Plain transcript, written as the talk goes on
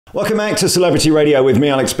Welcome back to Celebrity Radio with me,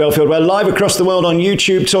 Alex Belfield. We're live across the world on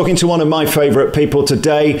YouTube talking to one of my favourite people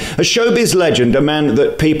today, a showbiz legend, a man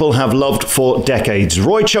that people have loved for decades.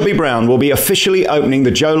 Roy Chubby Brown will be officially opening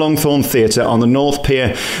the Joe Longthorne Theatre on the North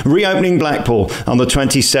Pier, reopening Blackpool on the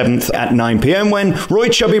 27th at 9 p.m. when Roy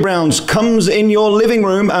Chubby Brown's comes in your living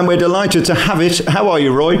room, and we're delighted to have it. How are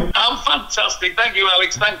you, Roy? I'm fantastic. Thank you,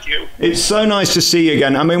 Alex. Thank you. It's so nice to see you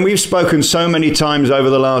again. I mean, we've spoken so many times over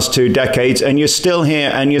the last 2 decades, and you're still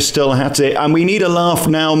here and you're still at it, and we need a laugh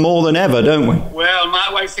now more than ever, don't we? Well, my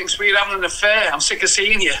wife thinks we're having an affair. I'm sick of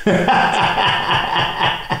seeing you.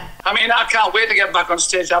 I mean, I can't wait to get back on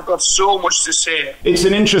stage. I've got so much to say. It's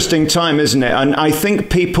an interesting time, isn't it? And I think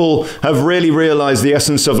people have really realised the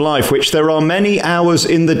essence of life, which there are many hours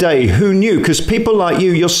in the day. Who knew? Because people like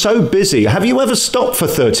you, you're so busy. Have you ever stopped for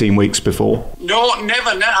 13 weeks before? No, never.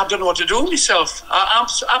 I don't know what to do with myself. I'm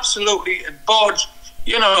absolutely bored,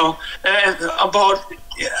 you know, I'm bored.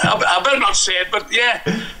 I better not say it, but yeah,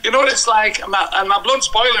 you know what it's like, and my blood's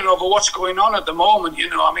boiling over what's going on at the moment, you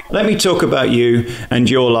know. I mean, let me talk about you and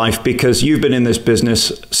your life, because you've been in this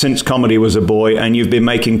business since comedy was a boy, and you've been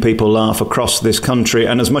making people laugh across this country.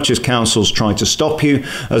 And as much as councils try to stop you,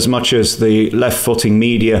 as much as the left-footing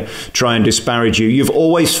media try and disparage you, you've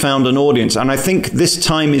always found an audience. And I think this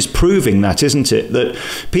time is proving that, isn't it? That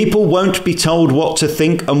people won't be told what to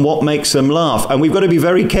think and what makes them laugh, and we've got to be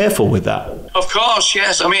very careful with that. Of course,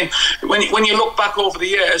 yes. I mean, when you look back over the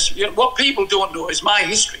years, what people don't know is my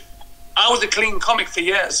history. I was a clean comic for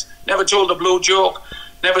years. Never told a blue joke.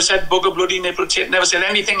 Never said bugger, bloody nipple tit. Never said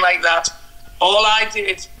anything like that. All I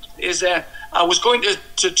did is I was going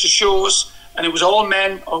to shows, and it was all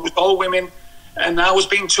men or it was all women, and I was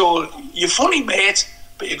being told, "You're funny, mate,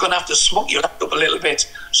 but you're going to have to smut your act up a little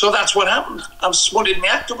bit." So that's what happened. I'm smutting my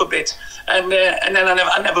act up a bit, and then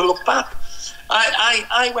I never looked back.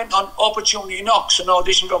 I went on Opportunity Knocks, an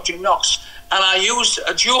audition for Opportunity Knocks, and I used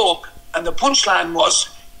a joke, and the punchline was,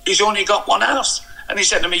 "He's only got one ass." And he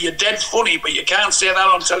said to me, "You're dead funny, but you can't say that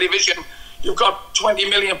on television. You've got 20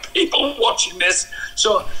 million people watching this."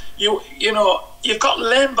 So, you know, you've got to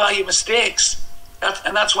learn by your mistakes.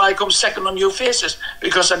 And that's why I come second on Your Faces,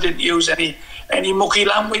 because I didn't use any mucky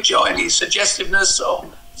language or any suggestiveness or...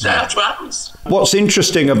 So that's what happens. What's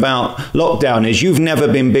interesting about lockdown is you've never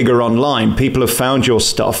been bigger online. People have found your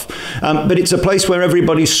stuff. But it's a place where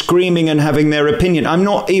everybody's screaming and having their opinion. I'm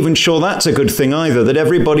not even sure that's a good thing either, that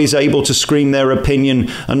everybody's able to scream their opinion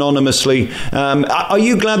anonymously. Are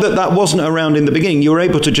you glad that that wasn't around in the beginning? You were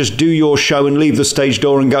able to just do your show and leave the stage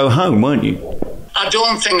door and go home, weren't you? I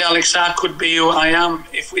don't think, Alex, I could be who I am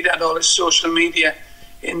if we'd had all this social media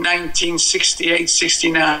in 1968,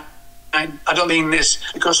 69. I don't mean this,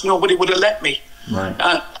 because nobody would have let me. Right.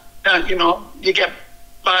 You know, you get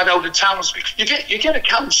barred out of towns. You get a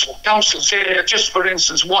council. Say, just for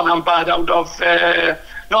instance, I'm barred out of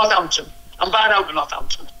Northampton. I'm barred out of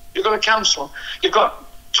Northampton. You've got a council. You've got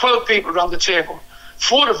 12 people around the table.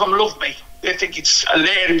 4 of them love me. They think it's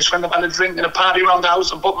hilarious when they've had a drink and a party around the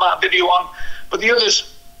house and put my video on. But the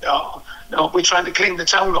others, no, we're trying to clean the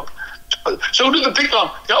town up. So who do they pick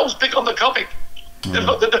on? They always pick on the comic.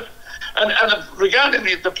 And regarding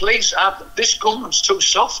the police, this government's too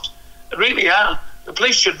soft. They really are. The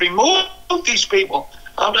police should remove these people.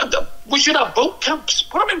 We should have boot camps.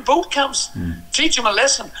 Put them in boot camps. Teach them a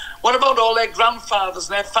lesson. What about all their grandfathers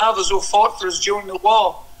and their fathers who fought for us during the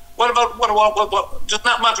war? What does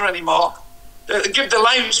that matter anymore? They give their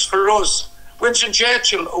lives for us. Winston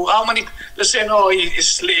Churchill, they're saying, "Oh, it's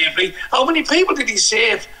slavery." How many people did he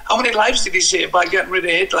save? How many lives did he save by getting rid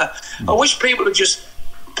of Hitler? I wish people would just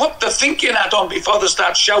put the thinking hat on before they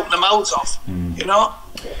start shouting their mouths off, you know?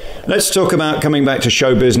 Let's talk about coming back to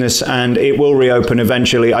show business, and it will reopen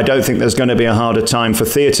eventually. I don't think there's going to be a harder time for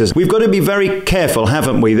theatres. We've got to be very careful,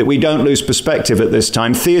 haven't we, that we don't lose perspective at this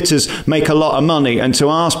time. Theatres make a lot of money, and to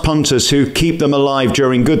ask punters who keep them alive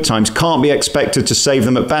during good times can't be expected to save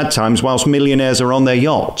them at bad times whilst millionaires are on their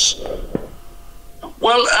yachts.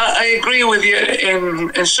 Well, I agree with you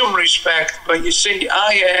in some respect, but you see,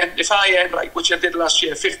 if I earn, like, which I did last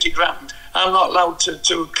year, 50 grand, I'm not allowed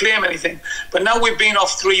to claim anything. But now we've been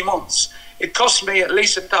off 3 months. It costs me at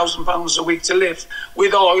least £1,000 a week to live,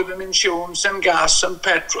 with oil and insurance and gas and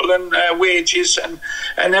petrol and wages and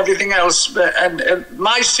everything else. And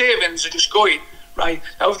my savings are just going. Right,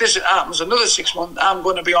 now if this happens another 6 months, I'm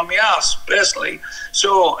going to be on my arse, personally.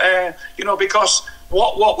 So, you know, because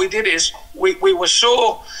what we did is we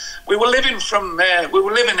were living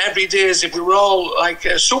every day as if we were all like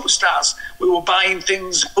superstars. We were buying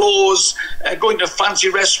things, clothes, going to fancy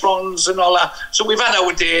restaurants and all that. So we've had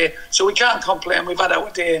our day, so we can't complain. We've had our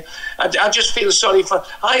day. I just feel sorry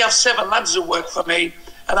I have 7 lads who work for me,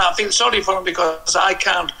 and I feel sorry for them because I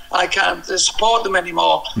can't support them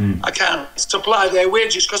anymore. I can't supply their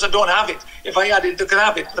wages because I don't have it. If I had it, they could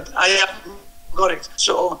have it, but I haven't got it.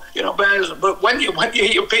 So, you know, but when you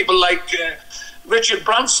hear people like Richard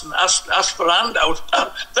Branson ask for a handout,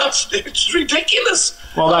 it's ridiculous.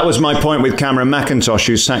 Well, that was my point with Cameron McIntosh,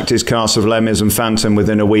 who sacked his cast of Lemmies and Phantom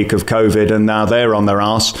within a week of COVID, and now they're on their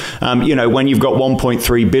arse. You know, when you've got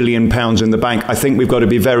 £1.3 billion in the bank, I think we've got to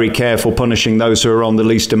be very careful punishing those who are on the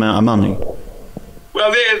least amount of money.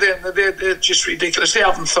 Well, they're just ridiculous. They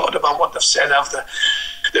haven't thought about what they've said after.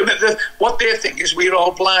 What they think is we're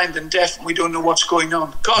all blind and deaf and we don't know what's going on.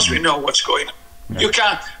 Of course we know what's going on. You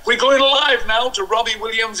can't. We're going live now to Robbie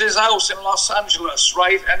Williams' house in Los Angeles,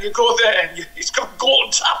 right? And you go there and he's got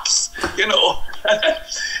gold taps, you know.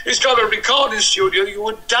 He's got a recording studio you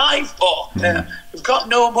would die for. We've got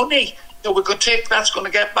no money. So we could take that's going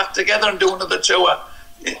to get back together and do another tour.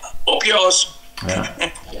 Up yours.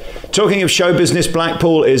 Yeah. Talking of show business,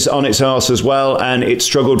 Blackpool is on its arse as well, and it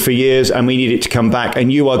struggled for years, and we need it to come back.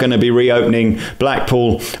 And you are going to be reopening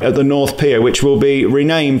Blackpool at the North Pier, which will be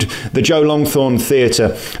renamed the Joe Longthorne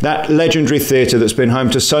Theatre, that legendary theatre that's been home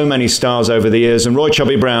to so many stars over the years. And Roy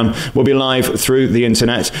Chubby Brown will be live through the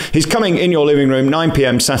internet. He's coming in your living room, 9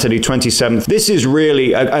 p.m. Saturday 27th. This is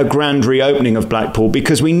really a grand reopening of Blackpool,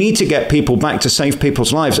 because we need to get people back to save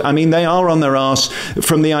people's lives. I mean, they are on their arse,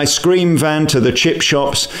 from the ice cream van to the chip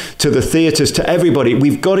shops to the theatres to everybody.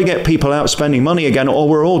 We've got to get people out spending money again, or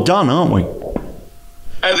we're all done, aren't we?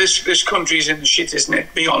 This country's in the shit, isn't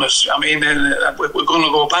it? Be honest. I mean, we're going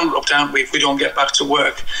to go bankrupt, aren't we, if we don't get back to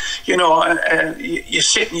work? You know, you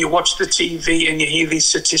sit and you watch the TV and you hear these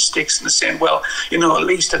statistics and they're saying, well, you know, at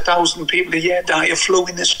least 1,000 people a year die of flu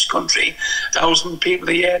in this country, 1,000 people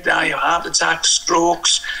a year die of heart attacks,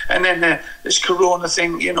 strokes, and then this corona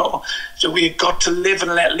thing, you know. So we've got to live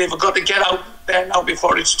and let live. We've got to get out there now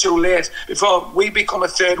before it's too late, before we become a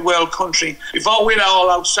third world country, before we're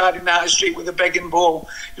all outside in the street with a begging bowl.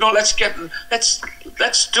 You know, let's do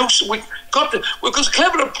so. We've got to, because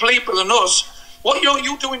cleverer people than us, what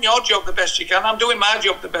you doing your job the best you can, I'm doing my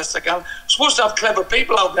job the best I can. We're supposed to have clever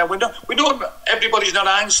people out there. We know everybody's not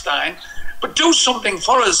Einstein, but do something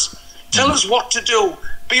for us. Tell us what to do.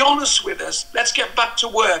 Be honest with us. Let's get back to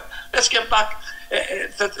work. Let's get back.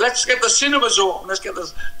 Let's get the cinemas open. Let's get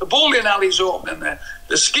the bowling alleys open and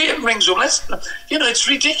the skating rings open. You know, it's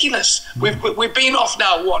ridiculous. We've been off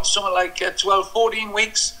now, something like 12, 14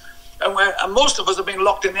 weeks, and most of us have been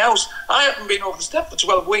locked in the house. I haven't been off the step for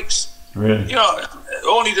 12 weeks. Really? You know,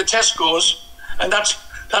 only the Tesco's, and that's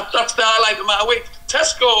the highlight of my week.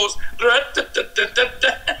 Tesco's.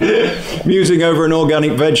 Musing over an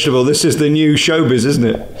organic vegetable. This is the new showbiz, isn't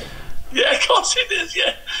it? Yeah, of course it is.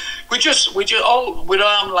 Yeah. We just all with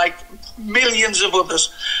like millions of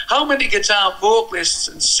others. How many guitar vocalists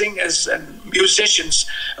and singers and musicians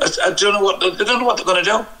don't know what they're going to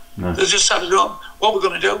do? No. They're just sat at home. What we're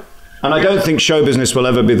going to do? And I don't think show business will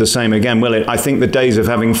ever be the same again, will it? I think the days of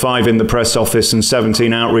having 5 in the press office and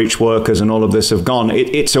 17 outreach workers and all of this have gone.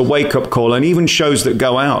 It's a wake-up call, and even shows that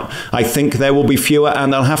go out, I think there will be fewer,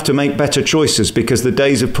 and they'll have to make better choices, because the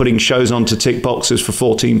days of putting shows on to tick boxes for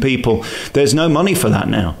 14 people, there's no money for that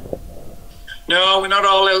now. No, we're not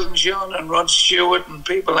all Elton John and Rod Stewart and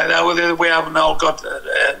people like that. We haven't all got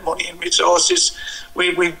money and resources.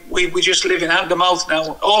 We just live in hand to mouth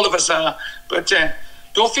now. All of us are. But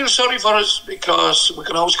don't feel sorry for us, because we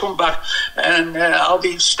can always come back, and I'll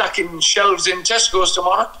be stacking shelves in Tesco's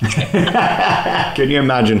tomorrow. Can you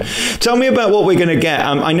imagine? Tell me about what we're going to get.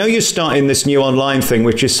 I know you're starting this new online thing,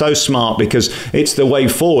 which is so smart, because it's the way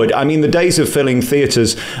forward. I mean, the days of filling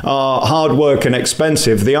theatres are hard work and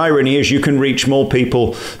expensive. The irony is you can reach more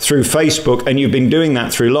people through Facebook, and you've been doing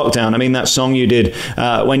that through lockdown. I mean, that song you did,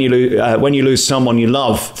 When You Lose Someone You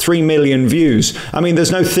Love, 3 million views. I mean,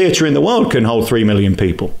 there's no theatre in the world can hold 3 million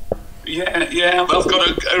people. Yeah, I've got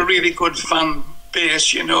a really good fan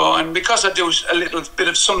base, you know, and because I do a little bit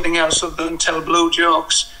of something else other than tell blue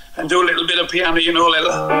jokes and do a little bit of piano, you know,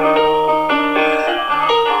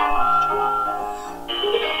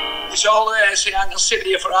 it's all there. See, I can sit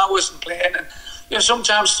here for hours and play, and you know,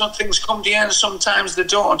 sometimes some things come to you and sometimes they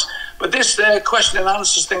don't. But this question and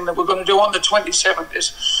answers thing that we're going to do on the 27th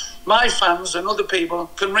is my fans and other people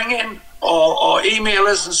can ring in or email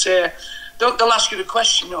us and say, they'll ask you the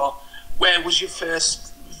question, you know, where was your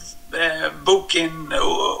first booking?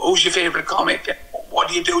 Who's your favourite comic? What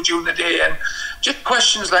do you do during the day? And just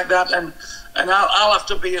questions like that. And I'll have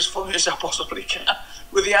to be as funny as I possibly can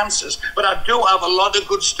with the answers. But I do have a lot of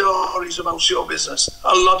good stories about show business.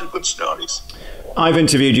 A lot of good stories. I've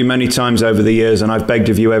interviewed you many times over the years, and I've begged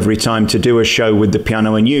of you every time to do a show with the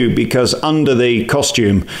piano and you, because under the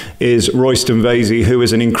costume is Royston Vasey, who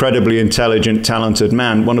is an incredibly intelligent, talented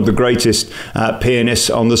man, one of the greatest pianists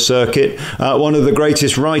on the circuit, one of the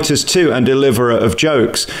greatest writers too, and deliverer of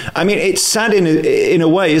jokes. I mean, it's sad in a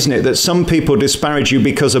way, isn't it, that some people disparage you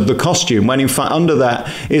because of the costume, when in fact under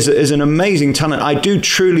that is an amazing talent. I do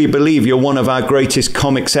truly believe you're one of our greatest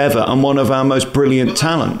comics ever and one of our most brilliant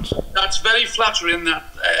talents. That's very flattering,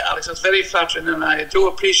 Alex. That's very flattering, and I do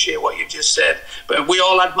appreciate what you just said. But we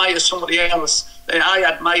all admire somebody else. I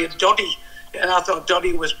admired Doddy, and I thought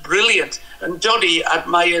Doddy was brilliant. And Doddy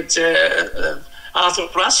admired Arthur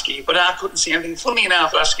Brasky, but I couldn't see anything funny in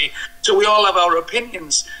Arthur Brasky. So we all have our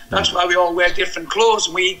opinions. That's why we all wear different clothes,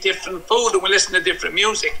 and we eat different food, and we listen to different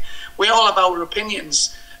music. We all have our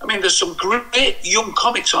opinions. I mean, there's some great young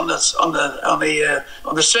comics on the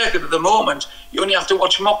circuit at the moment. You only have to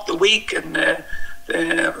watch Mock the Week and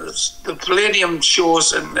the Palladium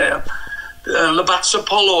shows and Labatt's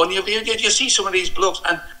Apollo, and you see some of these blokes,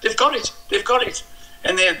 and they've got it. They've got it,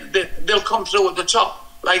 and they'll come through at the top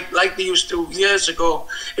like they used to years ago.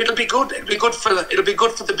 It'll be good. It'll be good for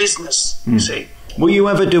the business. You see. Will you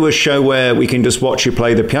ever do a show where we can just watch you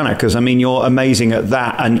play the piano? Because, I mean, you're amazing at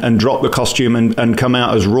that, and drop the costume and come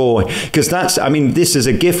out as raw. Because that's, I mean, this is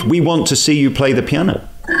a gift. We want to see you play the piano.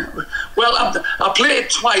 Well, I played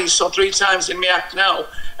twice or three times in my act now,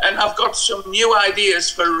 and I've got some new ideas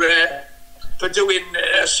for doing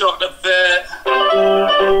sort of... you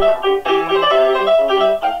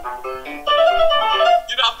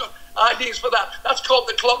know, I've got ideas for that. That's called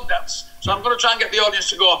the clog dance. So I'm going to try and get the audience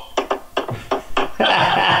to go...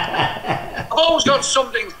 I've always got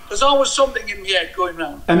something. There's always something in my head going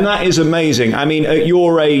round. And that is amazing. I mean, at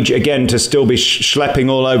your age, again, to still be schlepping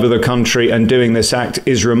all over the country and doing this act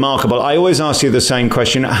is remarkable. I always ask you the same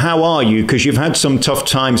question. How are you? Because you've had some tough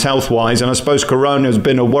times health-wise, and I suppose Corona has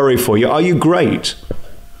been a worry for you. Are you great?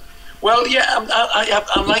 Well, yeah,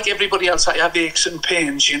 I'm like everybody else. I have aches and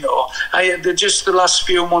pains, you know. Just the last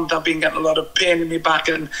few months, I've been getting a lot of pain in my back,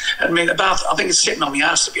 and I mean, I think it's sitting on my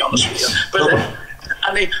ass, to be honest with you. But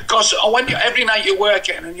because every night you're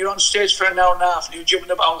working and you're on stage for an hour and a half and you're jumping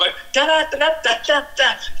about and going da da da da da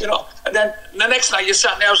da, you know, and then the next night you're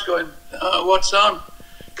sat in the house going, oh, what's on?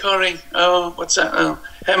 Corrie, oh, what's that? Oh,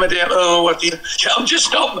 Emmerdale, oh, what? I'm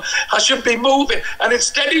just not. I should be moving, and it's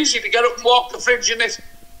dead easy to get up and walk the fridge in it.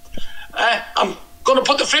 I'm going to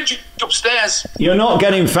put the fridge upstairs. You're not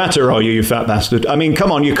getting fatter, are you, you fat bastard? I mean,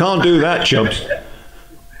 come on, you can't do that, Chubbs.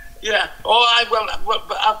 Yeah. Oh,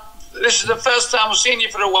 this is the first time I've seen you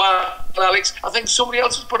for a while, Alex. I think somebody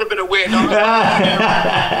else has put a bit of weight on.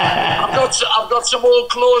 I've got some old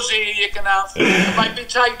clothes here you can have. It might be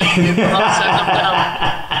tight on you, but I'll send them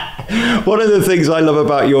down. One of the things I love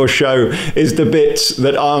about your show is the bits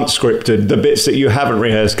that aren't scripted, the bits that you haven't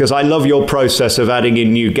rehearsed, because I love your process of adding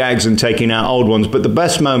in new gags and taking out old ones, but the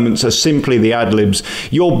best moments are simply the ad-libs.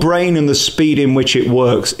 Your brain and the speed in which it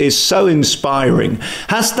works is so inspiring.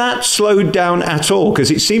 Has that slowed down at all? Because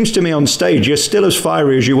it seems to me on stage you're still as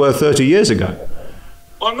fiery as you were 30 years ago.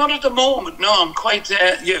 Well, not at the moment. No, I'm quite.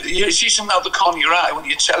 You see something out the corner of your eye when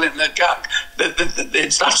you're telling the gag.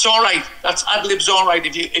 That's all right. That's ad libs all right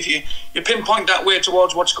if you pinpoint that way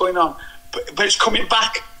towards what's going on. But it's coming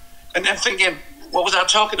back and then thinking, what was I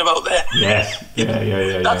talking about there? Yes.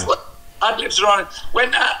 Yeah. That's what ad libs are on.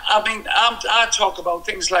 When I talk about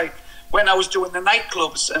things like when I was doing the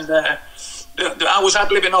nightclubs and. I was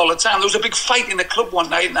ad-libbing all the time. There was a big fight in the club one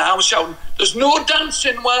night and I was shouting, there's no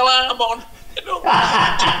dancing while I'm on, you know,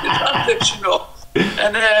 ad-libs, you know.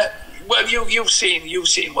 And well, you've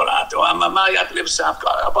seen what I do. My ad-libs, I've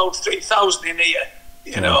got about 3,000 in here,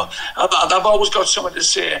 you know. I've always got something to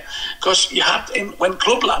say, because you had, when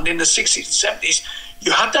Clubland in the 60s and 70s,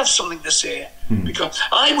 you had to have something to say, because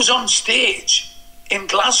I was on stage in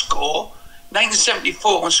Glasgow,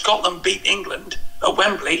 1974, when Scotland beat England at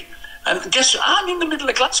Wembley. And guess what? I'm in the middle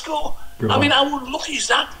of Glasgow. I mean, how unlucky is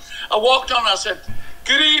that? I walked on and I said,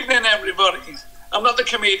 good evening, everybody. I'm not the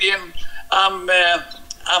comedian. I've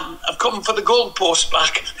come for the goalpost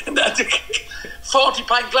back. And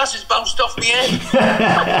 40-pint glasses bounced off my head.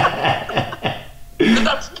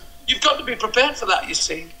 You've got to be prepared for that, you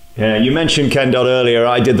see. Yeah, you mentioned Ken Dodd earlier.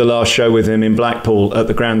 I did the last show with him in Blackpool at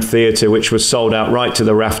the Grand Theatre, which was sold out right to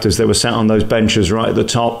the rafters. They were sat on those benches right at the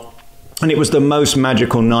top. And it was the most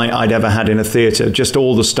magical night I'd ever had in a theatre. Just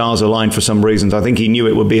all the stars aligned for some reasons. I think he knew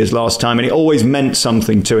it would be his last time, and it always meant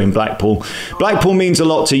something to him, Blackpool. Blackpool means a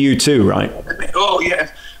lot to you too, right? Oh,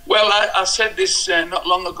 yeah. Well, I said this not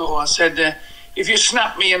long ago. I said, if you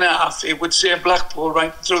snap me in half, it would say Blackpool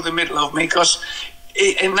right through the middle of me, because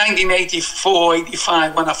in 1984,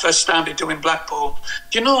 85, when I first started doing Blackpool,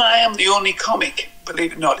 you know, I am the only comic,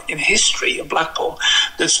 believe it or not, in history of Blackpool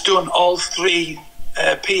that's done all three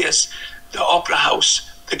piers, the Opera House,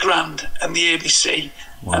 the Grand and the ABC.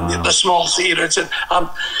 Wow. And the small theatre.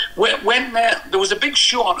 When there was a big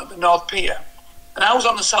show on at the North Pier, and I was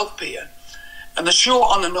on the South Pier, and the show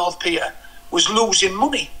on the North Pier was losing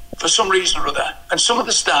money for some reason or other, and some of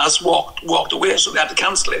the stars walked away, so they had to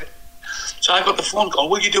cancel it. So I got the phone call,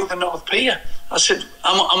 will you do the North Pier? I said,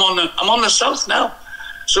 I'm on the South now.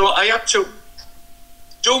 So I had to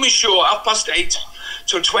do my show 8:30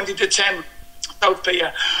 till 20 to 10, South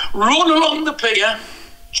Pier, run along the pier,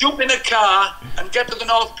 jump in a car and get to the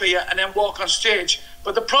North Pier and then walk on stage.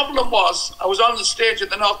 But the problem was, I was on the stage at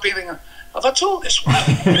the North Pier thinking, have I told this one?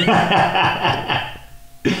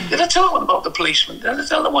 Did I tell the one about the policeman? Did I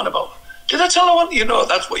tell the one about... Did I tell the one? You know,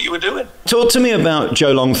 that's what you were doing. Talk to me about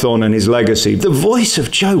Joe Longthorne and his legacy. The voice of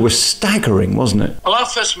Joe was staggering, wasn't it? Well, I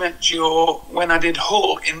first met Joe when I did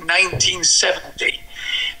Hull in 1970.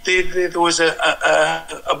 There was a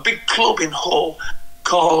big club in Hull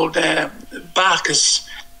called Barker's.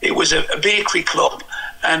 It was a bakery club,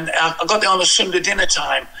 and I got there on a Sunday dinner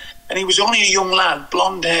time, and he was only a young lad,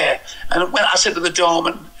 blonde hair. And when I said to the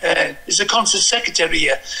doorman, is the concert secretary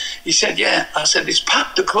here? He said, yeah. I said, it's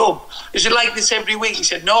packed, the club. Is it like this every week? He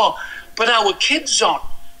said, no, but our kid's on.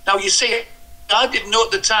 Now, you see, I didn't know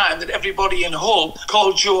at the time that everybody in Hull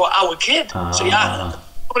called Joe our kid. So yeah,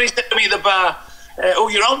 somebody said to me at the bar, oh,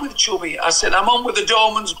 you're on with Chubby. I said, I'm on with the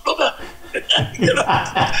doorman's brother. You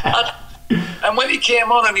know? And when he came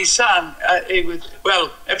on and he sang, it was,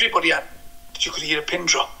 well, everybody had, you could hear a pin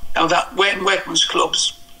drop. Now that, when Weckman's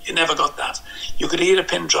clubs, you never got that. You could hear a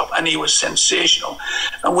pin drop, and he was sensational.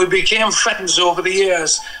 And we became friends over the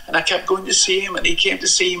years, and I kept going to see him, and he came to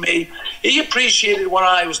see me. He appreciated what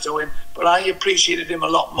I was doing, but I appreciated him a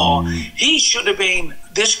lot more. He should have been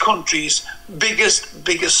this country's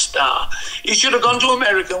biggest star. He should have gone to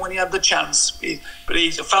America when he had the chance. But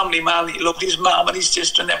he's a family man. He loved his mum and his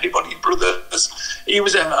sister and everybody's brothers. He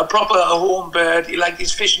was a proper home bird. He liked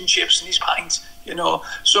his fish and chips and his pints, you know.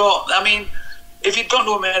 So, I mean, if he'd gone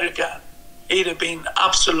to America, he'd have been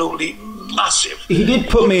absolutely massive. He did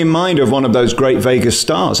put me in mind of one of those great Vegas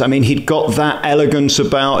stars. I mean, he'd got that elegance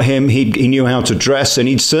about him. He knew how to dress, and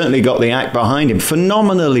he'd certainly got the act behind him.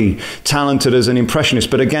 Phenomenally talented as an impressionist,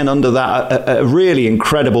 but again, under that, a really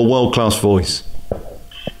incredible world-class voice.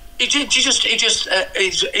 He could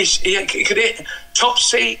hit top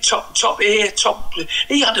C, top A, top.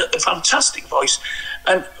 He had a fantastic voice,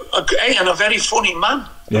 and a very funny man.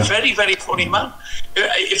 Yeah. A very, very funny man.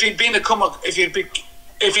 If he'd become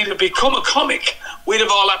a comic, we'd have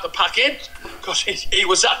all had to pack in, because he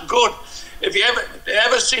was that good. If you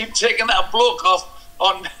ever see him taking that bloke off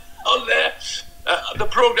on the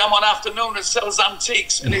program on afternoon that sells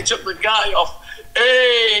antiques, and he took the guy off.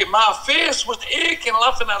 Hey, my face was aching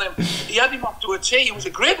laughing at him. He had him up to a T. He was a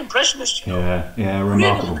great impressionist. You know? Yeah,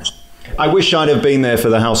 remarkable. I wish I'd have been there for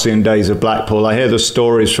the halcyon days of Blackpool. I hear the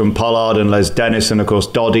stories from Pollard and Les Dennis and, of course,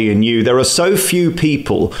 Doddy and you. There are so few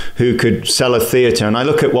people who could sell a theatre. And I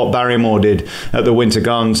look at what Barrymore did at the Winter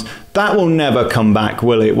Gardens. That will never come back,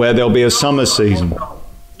 will it, where there'll be a summer season?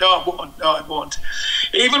 No, it won't. No, it won't.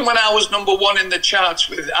 Even when I was #1 in the charts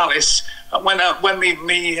with Alice, when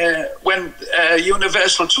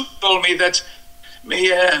Universal told me that me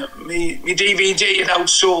DVD had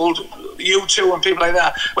outsold U2 and people like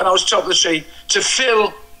that, when I was top of the tree, to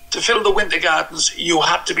fill the Winter Gardens, you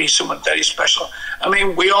had to be someone very special. I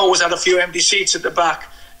mean, we always had a few empty seats at the back,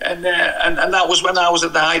 and that was when I was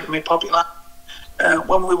at the height of my popularity.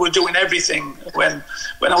 When we were doing everything, when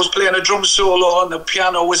I was playing a drum solo and the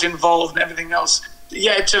piano was involved and everything else.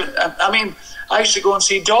 Yeah, I mean, I used to go and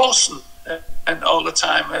see Dawson and all the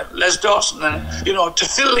time, Les Dawson, and you know, to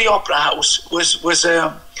fill the Opera House was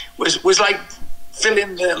like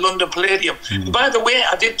filling the London Palladium. By the way,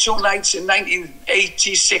 I did 2 nights in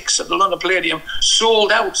 1986 at the London Palladium,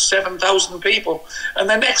 sold out 7,000 people, and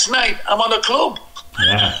the next night I'm on a club.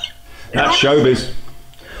 Yeah, that's showbiz.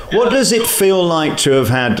 What does it feel like to have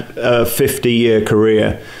had a 50-year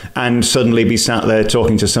career and suddenly be sat there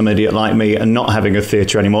talking to some idiot like me and not having a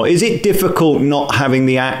theatre anymore? Is it difficult not having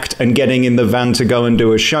the act and getting in the van to go and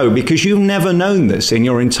do a show, because you've never known this in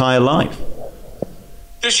your entire life?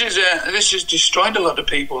 This has destroyed a lot of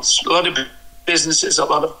people, a lot of businesses, a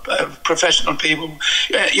lot of professional people.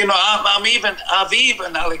 You know, I've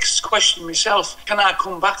even, Alex, questioned myself, can I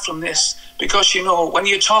come back from this? Because, you know, when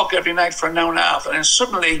you talk every night for an hour and a half and then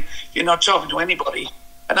suddenly you're not talking to anybody,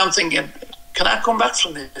 and I'm thinking, can I come back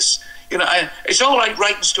from this? You know, it's all right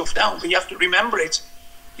writing stuff down, but you have to remember it.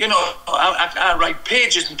 You know, I write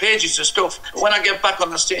pages and pages of stuff. When I get back on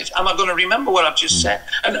the stage, am I going to remember what I've just said?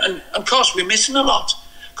 And of course, we're missing a lot.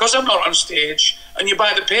 Because I'm not on stage, and you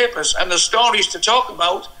buy the papers and the stories to talk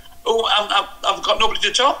about, I've got nobody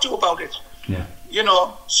to talk to about it. Yeah. You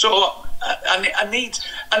know, so I need,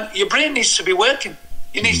 and your brain needs to be working.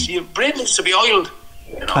 Your brain needs to be oiled.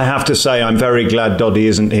 You know? I have to say, I'm very glad Doddy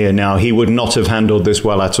isn't here now. He would not have handled this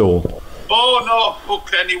well at all. Oh, no. Oh,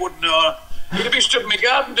 Ken, he wouldn't know. He'd have been stood in my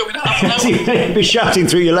garden doing half an hour. He'd be shouting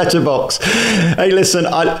through your letterbox. Hey, listen,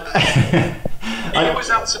 He was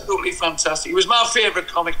absolutely fantastic. He was my favourite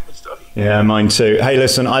comic to study. Yeah, mine too. Hey,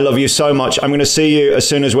 listen, I love you so much. I'm going to see you as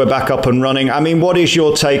soon as we're back up and running. I mean, what is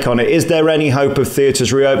your take on it? Is there any hope of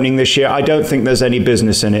theatres reopening this year? I don't think there's any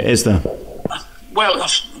business in it, is there? Well,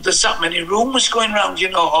 there's that many rumours going around, you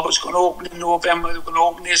know. I was going to open in November, they were going to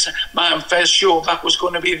open this. My first show back was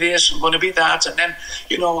going to be this and going to be that. And then,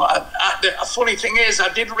 you know, the funny thing is, I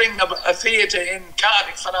did ring a theatre in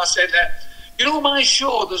Cardiff and I said, you know, my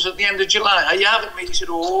show was at the end of July. Are you having me? He said,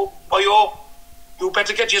 oh, boy, you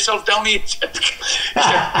better get yourself down here. He said,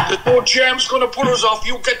 there's no germs going to put us off.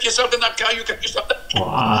 You get yourself in that car, you get yourself there.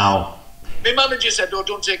 Wow. My manager said, oh,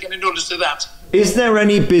 don't take any notice of that. Is there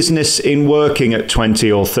any business in working at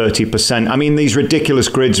 20 or 30%? I mean, these ridiculous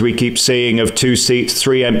grids we keep seeing of 2 seats,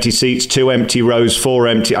 3 empty seats, 2 empty rows, 4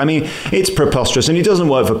 empty. I mean, it's preposterous, and it doesn't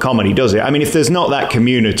work for comedy, does it? I mean, if there's not that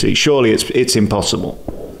community, surely it's impossible.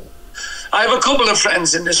 I have a couple of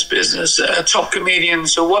friends in this business, top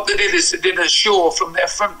comedians. So what they did is they did a show from their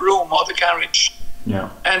front room or the garage. Yeah.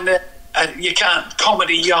 And you can't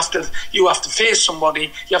comedy. You have to face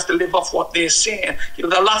somebody. You have to live off what they're saying. You know,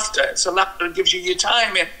 the laughter. It's the laughter that gives you your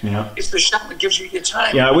time in. Yeah. It's the shout that gives you your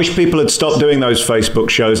time. Yeah, I wish people had stopped doing those Facebook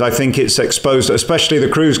shows. I think it's exposed, especially the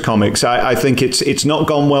cruise comics. I think it's not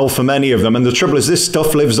gone well for many of them. And the trouble is, this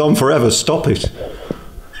stuff lives on forever. Stop it.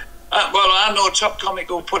 Well, I know a top comic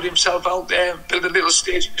who put himself out there, built a little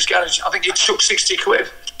stage in his garage. I think it took 60 quid.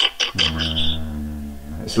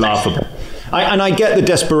 It's laughable. And I get the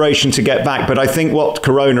desperation to get back, but I think what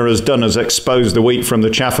Corona has done is exposed the wheat from the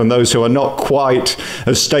chaff and those who are not quite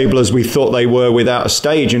as stable as we thought they were without a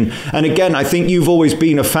stage. And again, I think you've always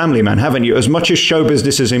been a family man, haven't you? As much as show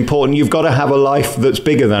business is important, you've got to have a life that's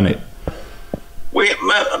bigger than it.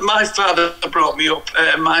 My father brought me up.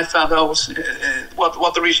 My father was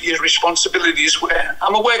what his responsibilities were.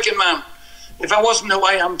 I'm a working man. If I wasn't who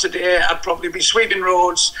I am today, I'd probably be sweeping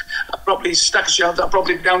roads. I'd probably stack shelves. I'd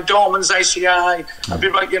probably be down Dorman's ICI. I'd be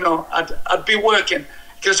like, you know, I'd be working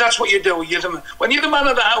because that's what you do. When you're the man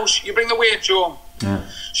of the house, you bring the wage home. Yeah.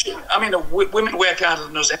 I mean, women work harder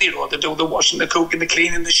than us anyway. They do the washing, the cooking, the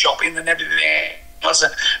cleaning, the shopping, and everything.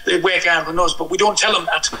 They work harder than us, but we don't tell them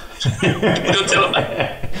that. We don't tell them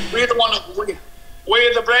that. We're the one who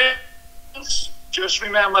we're the brains. Just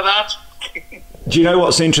remember that. Do you know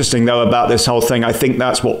what's interesting, though, about this whole thing? I think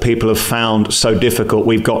that's what people have found so difficult.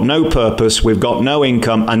 We've got no purpose, we've got no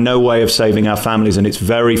income, and no way of saving our families, and it's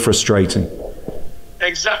very frustrating.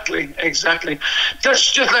 Exactly.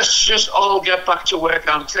 Let's just all get back to work,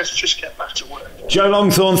 Alex. Let's just get back to work. Joe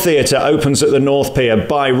Longthorne Theatre opens at the North Pier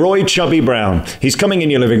by Roy Chubby Brown. He's coming in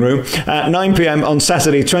your living room at 9 p.m. on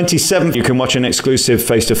Saturday 27th. You can watch an exclusive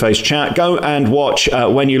face-to-face chat. Go and watch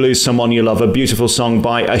When You Lose Someone You Love, a beautiful song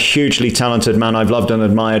by a hugely talented man I've loved and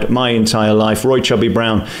admired my entire life. Roy Chubby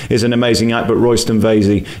Brown is an amazing act, but Royston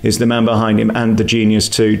Vasey is the man behind him and the genius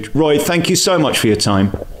too. Roy, thank you so much for your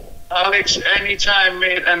time. Alex, anytime,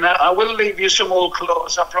 mate, and I will leave you some old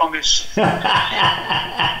clothes, I promise.